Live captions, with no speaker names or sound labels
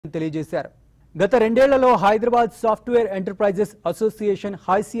తెలియజేశారు. గత 2 ఏళ్లలో Hyderabad software enterprises association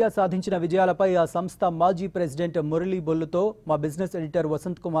HYSEA సాధించిన విజయాలపై ఆ సంస్థ మాజీ ప్రెసిడెంట్ మురళీ బొల్లుతో మా business editor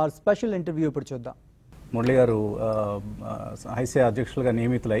Vasant Kumar special interview ఇప్పుడు చూద్దాం. మురళి గారు హైసియా అధ్యక్షులుగా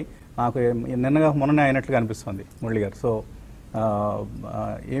నియమితులై నాకు మొన్ననే అయినట్లుగా అనిపిస్తుంది మురళి గారు. సో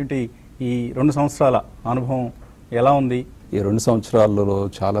ఏంటి ఈ 2 సంవత్సరాల అనుభవం ఎలా ఉంది? ఈ 2 సంవత్సరాలలో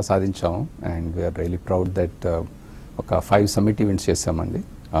చాలా సాధించాం and we are really proud that ఒక 5 సమ్మిట్ ఈవెంట్స్ చేశామండి.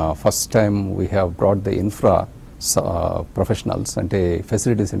 First time we have brought the infra professionals అంటే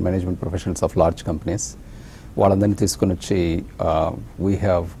facilities and management professionals of large companies వాళ్ళందరినీ తీసుకుని వచ్చి we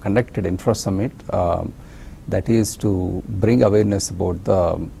have conducted infra summit that is to bring awareness about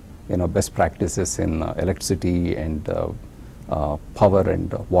the best practices in electricity and power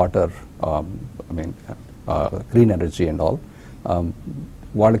and water green energy and all.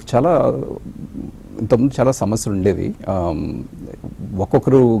 వాళ్ళకి ఇంతకుముందు చాలా సమస్యలు ఉండేవి,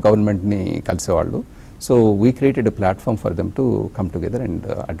 ఒక్కొక్కరు గవర్నమెంట్ని కలిసేవాళ్ళు. So we created a platform for them to come together and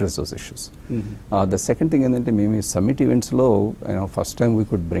address those issues. The second thing ఏంటంటే మేము ఈ సమ్మిట్ ఈవెంట్స్లో first time we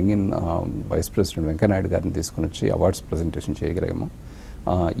could bring in vice president Venkaiah Naidu గారిని తీసుకుని వచ్చి అవార్డ్స్ ప్రజెంటేషన్ చేయగలిగాము.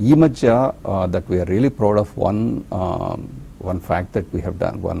 ఈ మధ్య that we are really proud of one fact that we have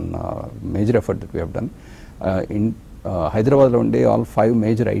done, one major effort that we have done. In Hyderabad unde all 5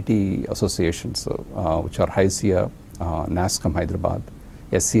 major IT associations which are Hysea, NASCOM Hyderabad,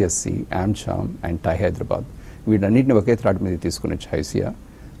 SCSC, AmCham and TI Hyderabad. వీటన్నిటిని ఒకే త్రాటి మీద తీసుకుని వచ్చి Hysea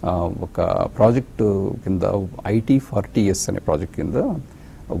ఒక project కింద IT for TS అనే project కింద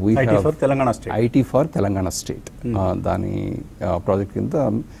IT for Telangana State. దాని project కింద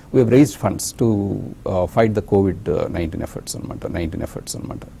we have raised funds to fight the COVID-19 efforts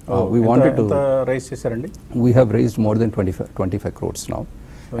అన్నమాట. We wanted to raise చేశారండి. We have raised more than 25 crores now.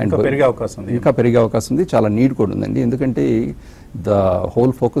 ఇంకా పెరిగే అవకాశం ఉంది. చాలా నీడ్ కూడా ఉందండి. ఎందుకంటే the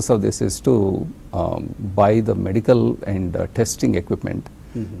whole focus of this is to buy the medical and testing equipment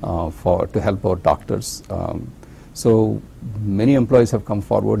to help our doctors. So many employees have come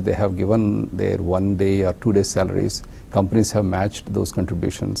forward. They have given their 1 day or 2 day salaries. Companies have matched those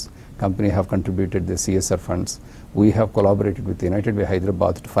contributions. Company have contributed the CSR funds. We have collaborated with United Way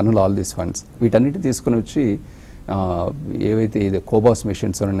Hyderabad to funnel all these funds. వీటన్నిటి తీసుకుని వచ్చి ఏవైతే ఇది Cobas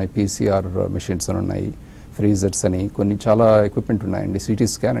machines అని ఉన్నాయి, PCR machines అని ఉన్నాయి, freezers అని కొన్ని చాలా ఎక్విప్మెంట్ ఉన్నాయండి, సిటీ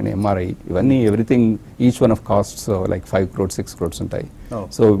స్కాన్ అని, MRI, ఇవన్నీ everything each one of costs like 5 crores 6 crores ఉంటాయి.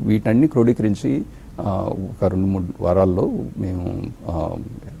 సో వీటన్ని క్రోడీకరించి ఒక 2-3 వారాల్లో మేము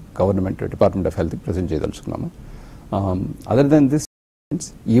గవర్నమెంట్ డిపార్ట్మెంట్ ఆఫ్ హెల్త్కి ప్రజెంట్ చేయదలుచుకున్నాము. అదర్ దెన్ దిస్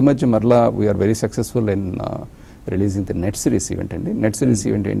ఈ మధ్య మరలా we are very successful in releasing the net series event అండి. నెట్ సిరీస్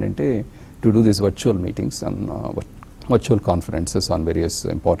ఈవెంట్ ఏంటంటే to do this virtual meetings and virtual conferences on various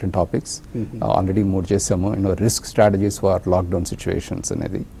important topics. Already 3 చేసాము. Risk strategies for lockdown situations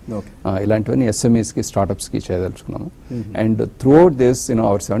అనేది, ఇలాంటివన్నీ SMEస్కి స్టార్టప్స్కి చేయదలుచుకున్నాము. And through out this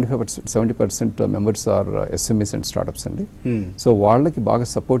hour 70% members are SMEs and startups అండి. So వాళ్ళకి బాగా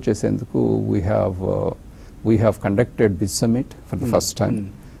support చేసేందుకు we have conducted this summit for the first time.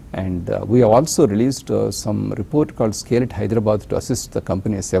 And we have also released some report called Scale It Hyderabad to assist the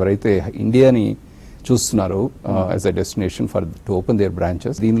companies ఎవరైతే ఇండియాని చూస్తున్నారు as a destination for to open there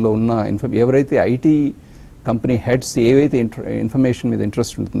branches. దీనిలో ఉన్న ఎవరైతే IT company heads ఏవైతే information మీద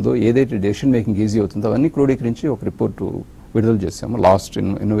interest ఉంటుందో, ఏదైతే డెసిషన్ మేకింగ్ ఈజీ అవుతుందో అవన్నీ క్రోడీకరించి ఒక రిపోర్టు విడుదల చేసాము last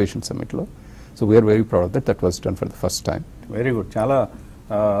innovation సమ్మిట్లో. So we are very proud of that was done for the first time. Very good. చాలా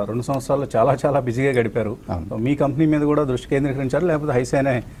 2 సంవత్సరాలు చాలా బిజీగా గడిపారు. మీ కంపెనీ మీద కూడా దృష్టి కేంద్రీకరించారు, లేకపోతే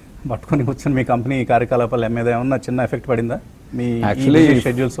హైసియానే పట్టుకొని కూర్చొని మీ కంపెనీ కార్యకలాపాల మీద ఏమన్నా చిన్న ఎఫెక్ట్ పడిందా మీ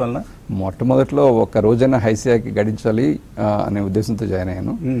షెడ్యూల్స్ వలన? మొట్టమొదట్లో ఒక రోజైనా హైసియాకి గడించాలి అనే ఉద్దేశంతో జాయిన్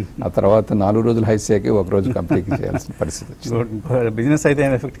అయ్యాను. ఆ తర్వాత 4 రోజులు హైసియాకి, 1 రోజు కంపెనీకి చేయాల్సిన పరిస్థితి. బిజినెస్ అయితే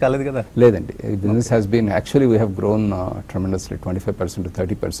ఏం ఎఫెక్ట్ కాలేదు కదా? లేదండి. Business has been actually we have grown tremendously 25% to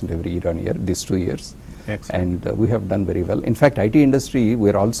 30% every year on year these 2 years. Excellent. And we have done very well. In fact, IT industry, we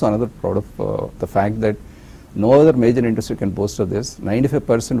are also another proud of the fact that no other major industry can boast of this.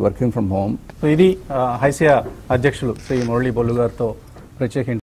 95% working from home. So, ఇది హైసియా అధ్యక్షులు శ్రీ మురళీ బొల్లు గారితో ప్రత్యేక